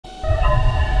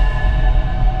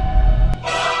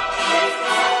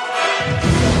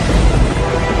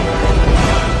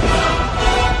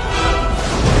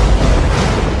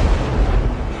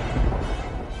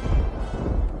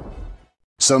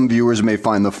some viewers may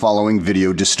find the following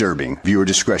video disturbing. Viewer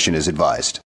discretion is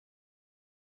advised.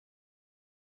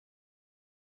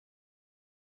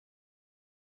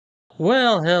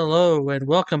 Well, hello and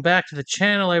welcome back to the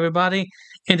channel, everybody.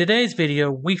 In today's video,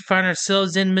 we find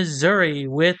ourselves in Missouri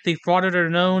with the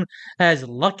frauditor known as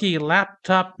Lucky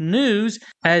Laptop News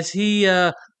as he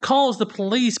calls the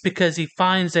police because he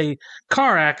finds a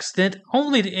car accident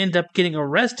only to end up getting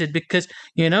arrested because,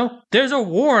 there's a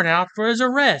warrant out for his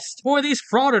arrest. Boy, these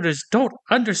frauditors don't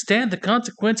understand the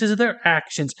consequences of their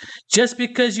actions. Just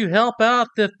because you help out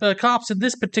the cops in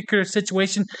this particular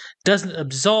situation doesn't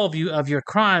absolve you of your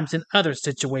crimes in other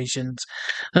situations.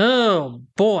 Oh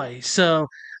boy, so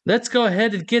let's go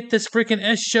ahead and get this freaking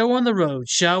S show on the road,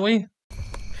 shall we?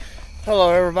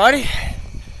 Hello everybody,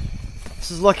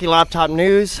 this is Lucky Laptop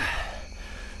News.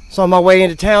 So on my way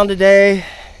into town today,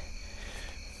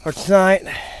 or tonight,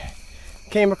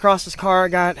 came across this car,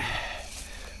 got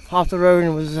off the road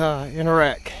and was in a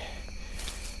wreck.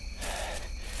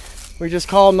 We just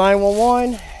called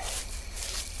 911,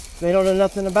 they don't know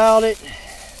nothing about it.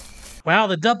 Wow,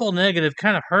 the double negative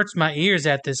kind of hurts my ears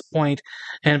at this point,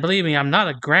 and believe me, I'm not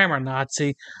a grammar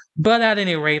Nazi, but at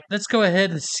any rate, let's go ahead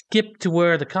and skip to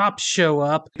where the cops show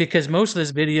up, because most of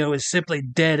this video is simply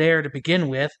dead air to begin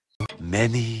with.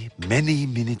 Many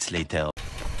minutes later.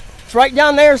 It's right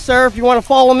down there, sir, if you want to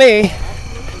follow me.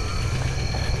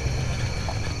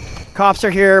 Cops are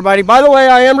here, everybody. By the way,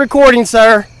 I am recording,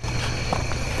 sir.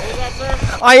 What was that,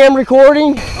 sir? I am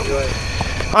recording. Okay.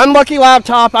 I'm Lucky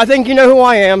Laptop. I think you know who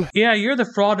I am. Yeah, you're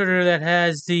the frauditor that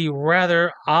has the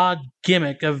rather odd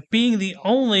gimmick of being the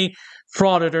only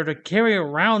frauditor to carry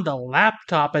around a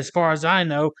laptop, as far as I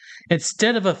know,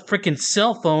 instead of a freaking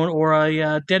cell phone or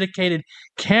a dedicated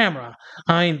camera.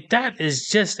 I mean, that is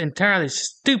just entirely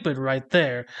stupid right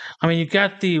there. I mean, you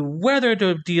got the weather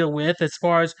to deal with as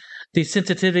far as the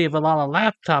sensitivity of a lot of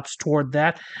laptops toward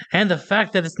that, and the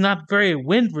fact that it's not very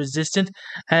wind resistant,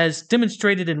 as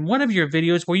demonstrated in one of your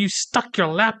videos where you stuck your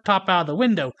laptop out of the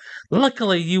window.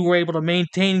 Luckily, you were able to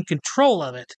maintain control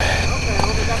of it. Okay, I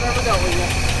don't think I've ever dealt with you.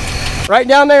 Right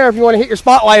down there if you want to hit your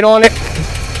spotlight on it.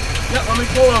 Yep, let me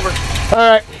pull over.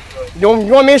 Alright. You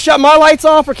want me to shut my lights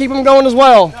off or keep them going as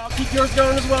well? No, I'll keep yours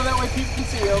going as well, that way people can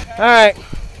see you, okay? Alright.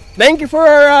 Thank you for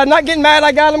not getting mad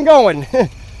I got them going.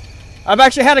 I've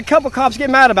actually had a couple cops get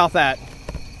mad about that.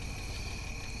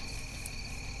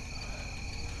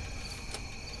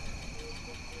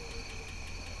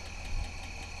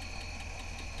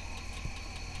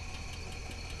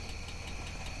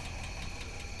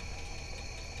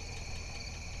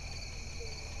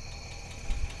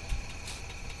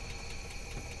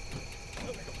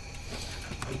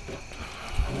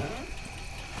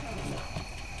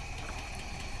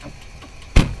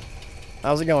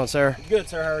 How's it going, sir? Good,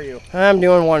 sir. How are you? I'm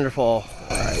doing wonderful. All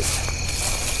right.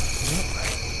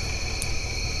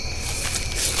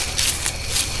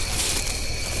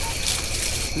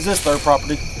 Is this their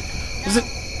property? Is it?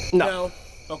 No.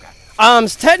 Okay.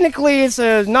 Technically, it's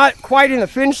not quite in the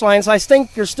finish line, so I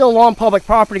think you're still on public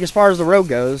property as far as the road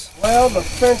goes. Well, the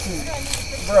fence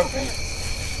is broken.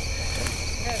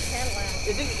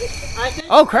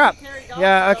 Oh, crap.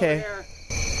 Yeah, okay.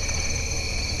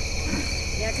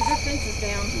 Yeah, because their fence is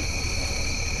down.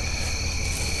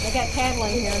 They got cattle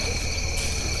in here.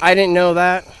 I didn't know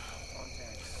that.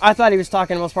 I thought he was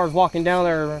talking as far as walking down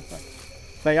there.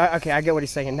 But okay, I get what he's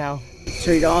saying now.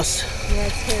 Terry Doss? Yeah,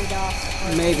 it's Terry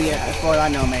Doss. Maybe, as far as I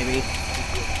know, maybe.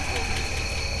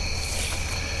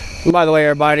 And by the way,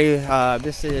 everybody,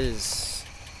 this is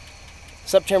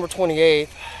September 28th,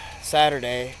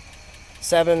 Saturday,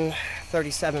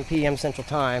 7:37 p.m. Central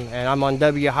Time, and I'm on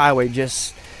W Highway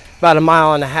just about 1.5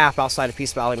 miles outside of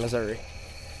Peace Valley, Missouri.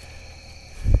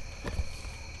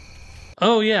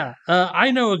 Oh yeah, I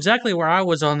know exactly where I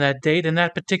was on that date and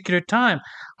that particular time.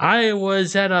 I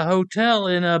was at a hotel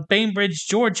in Bainbridge,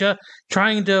 Georgia,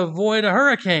 trying to avoid a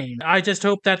hurricane. I just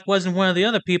hope that wasn't one of the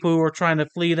other people who were trying to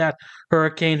flee that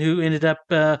hurricane who ended up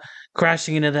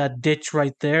crashing into that ditch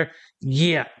right there.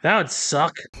 Yeah, that would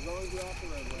suck.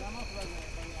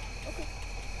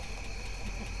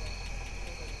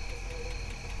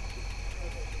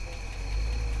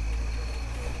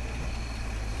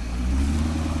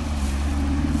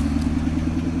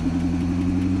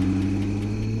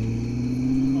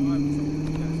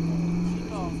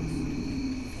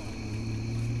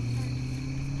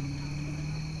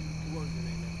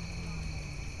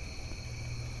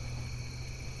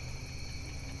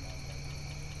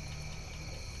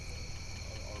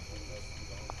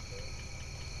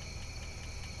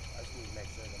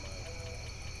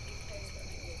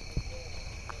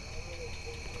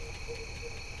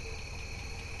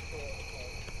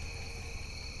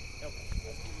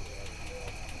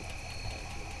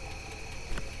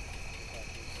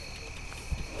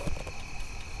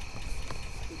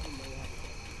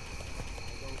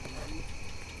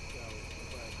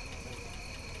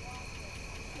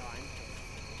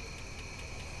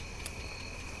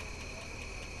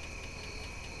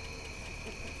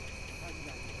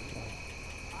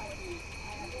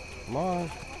 Come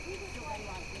on.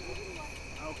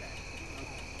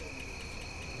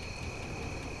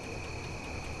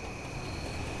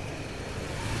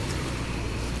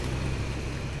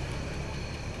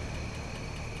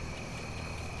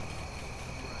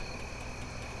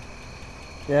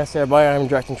 Yes, everybody, I'm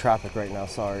directing traffic right now,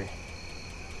 sorry.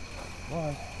 Come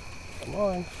on. Come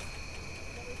on.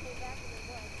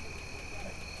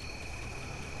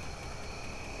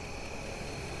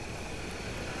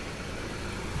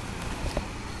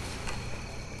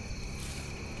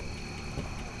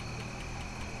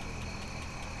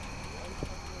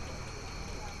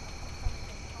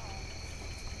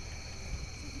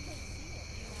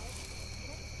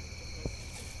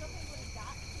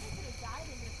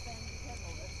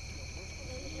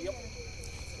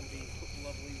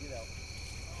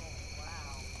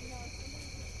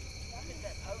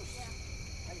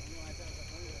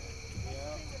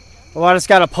 Well, I just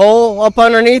got a pole up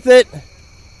underneath it. Yeah,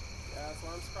 that's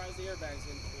why I'm surprised the airbag's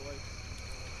didn't deploy.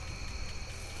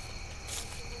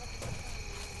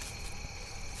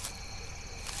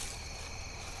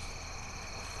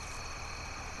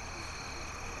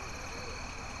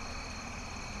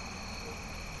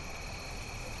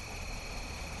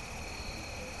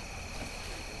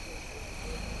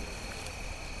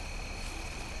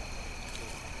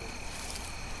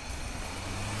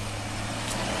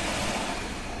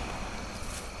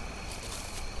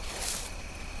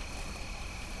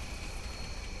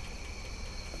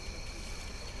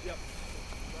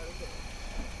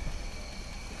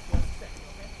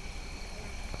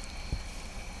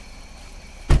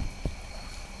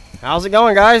 How's it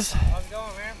going, guys? How's it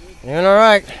going, man? Doing all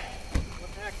right. What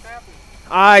the heck's happened?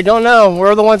 I don't know.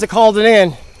 We're the ones that called it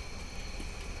in.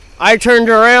 I turned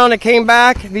around and came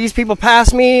back. These people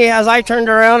passed me as I turned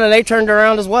around, and they turned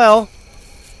around as well.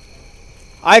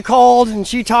 I called, and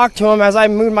she talked to them as I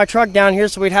moved my truck down here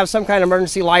so we'd have some kind of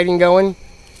emergency lighting going.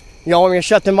 Y'all want me to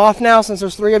shut them off now since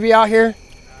there's 3 of you out here?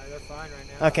 They're fine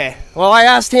right now. Okay. Well, I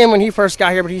asked him when he first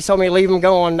got here, but he told me to leave them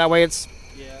going. That way it's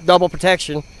double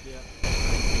protection.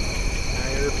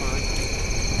 You're fine.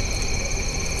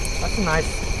 That's a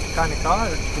nice kind of car.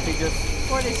 Did he just...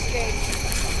 Ford Escape.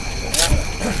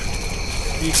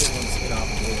 Vehicle wants to get off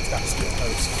the It's got steel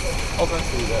posts. Okay.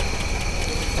 Do that.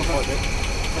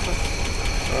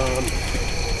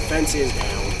 Fence is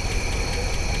down.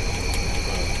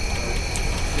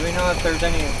 Do we know if there's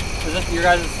any... Is this your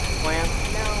guys' land?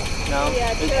 No. No?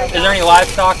 Yeah, Is there any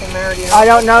livestock in there? Do you know? I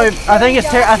don't know. I think it's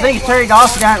Terry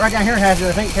Doss down right down here has it.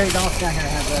 I think Terry Doss down here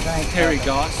has it. I think. Terry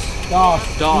Goss?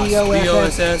 Doss. Doss. D-O-S-S.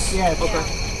 D-O-S-S? Yes. Okay.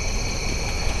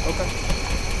 Okay.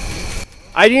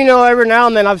 I do know every now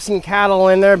and then I've seen cattle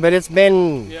in there, but it's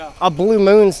been a blue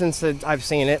moon since I've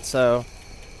seen it, so.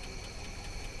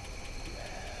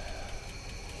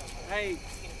 Hey,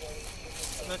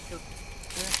 Mr.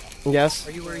 Yes?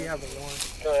 Are you where you have a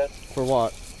warrant? For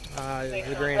what?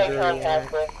 The grand jury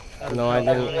warrant. No, I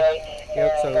didn't.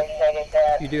 Yep, so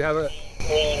you do have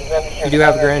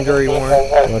a grand jury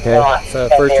warrant. Okay. So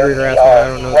first degree harassment, I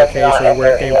don't know the case or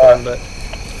where it came from, but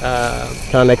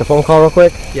Can I make a phone call real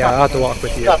quick? yeah, I'll have to walk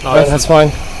with you. That's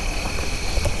fine.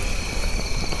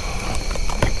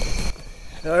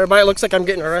 Now, everybody, it looks like I'm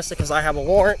getting arrested because I have a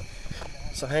warrant.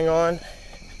 So hang on.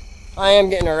 I am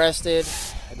getting arrested.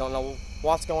 I don't know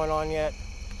what's going on yet.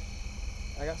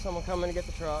 I got someone coming to get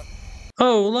the truck.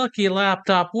 Oh, Lucky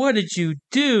Laptop, what did you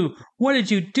do? What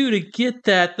did you do to get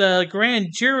that grand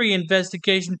jury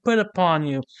investigation put upon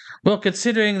you? Well,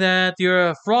 considering that you're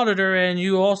a frauditor and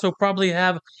you also probably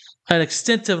have an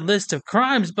extensive list of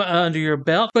crimes under your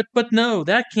belt, but no,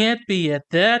 that can't be it.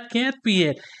 That can't be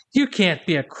it. You can't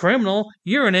be a criminal.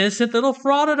 You're an innocent little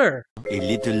frauditor. A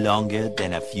little longer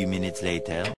than a few minutes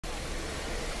later.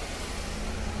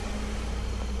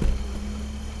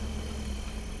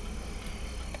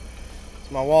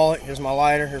 My wallet, here's my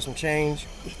lighter, here's some change.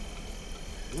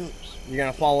 You're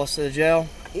gonna follow us to the jail?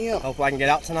 Yep. Hope I can get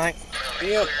out tonight?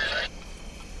 Yep.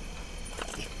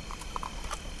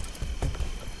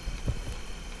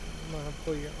 I'm gonna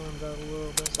pull your arms out a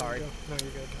little bit. Sorry. No,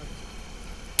 you're good.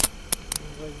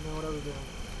 I just know what I was doing.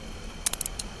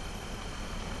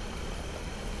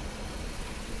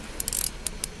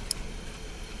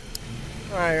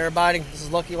 Alright, everybody, this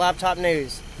is Lucky Laptop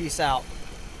News. Peace out.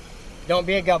 Don't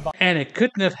be a gumbo. And it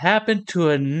couldn't have happened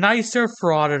to a nicer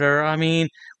frauditor. I mean,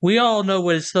 we all know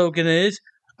what his slogan is.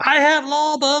 I have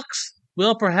law books.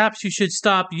 Well, perhaps you should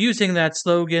stop using that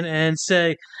slogan and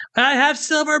say, I have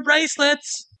silver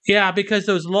bracelets. Yeah, because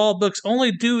those law books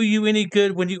only do you any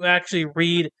good when you actually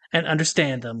read and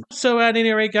understand them. So at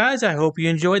any rate, guys, I hope you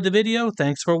enjoyed the video.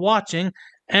 Thanks for watching,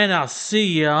 and I'll see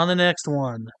you on the next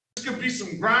one. This could be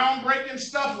some groundbreaking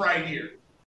stuff right here.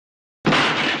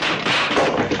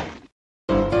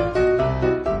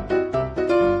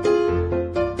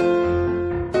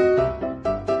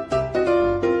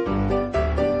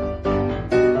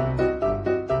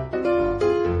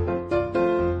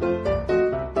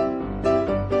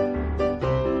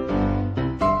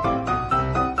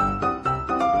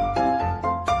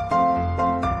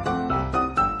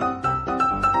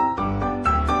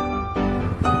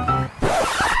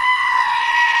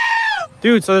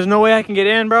 Dude, so there's no way I can get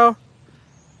in, bro?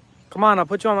 Come on, I'll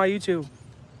put you on my YouTube.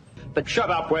 But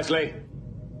shut up, Wesley.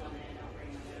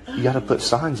 You gotta put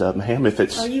signs up, ma'am, if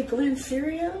it's... Are you Glenn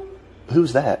Serio?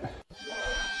 Who's that?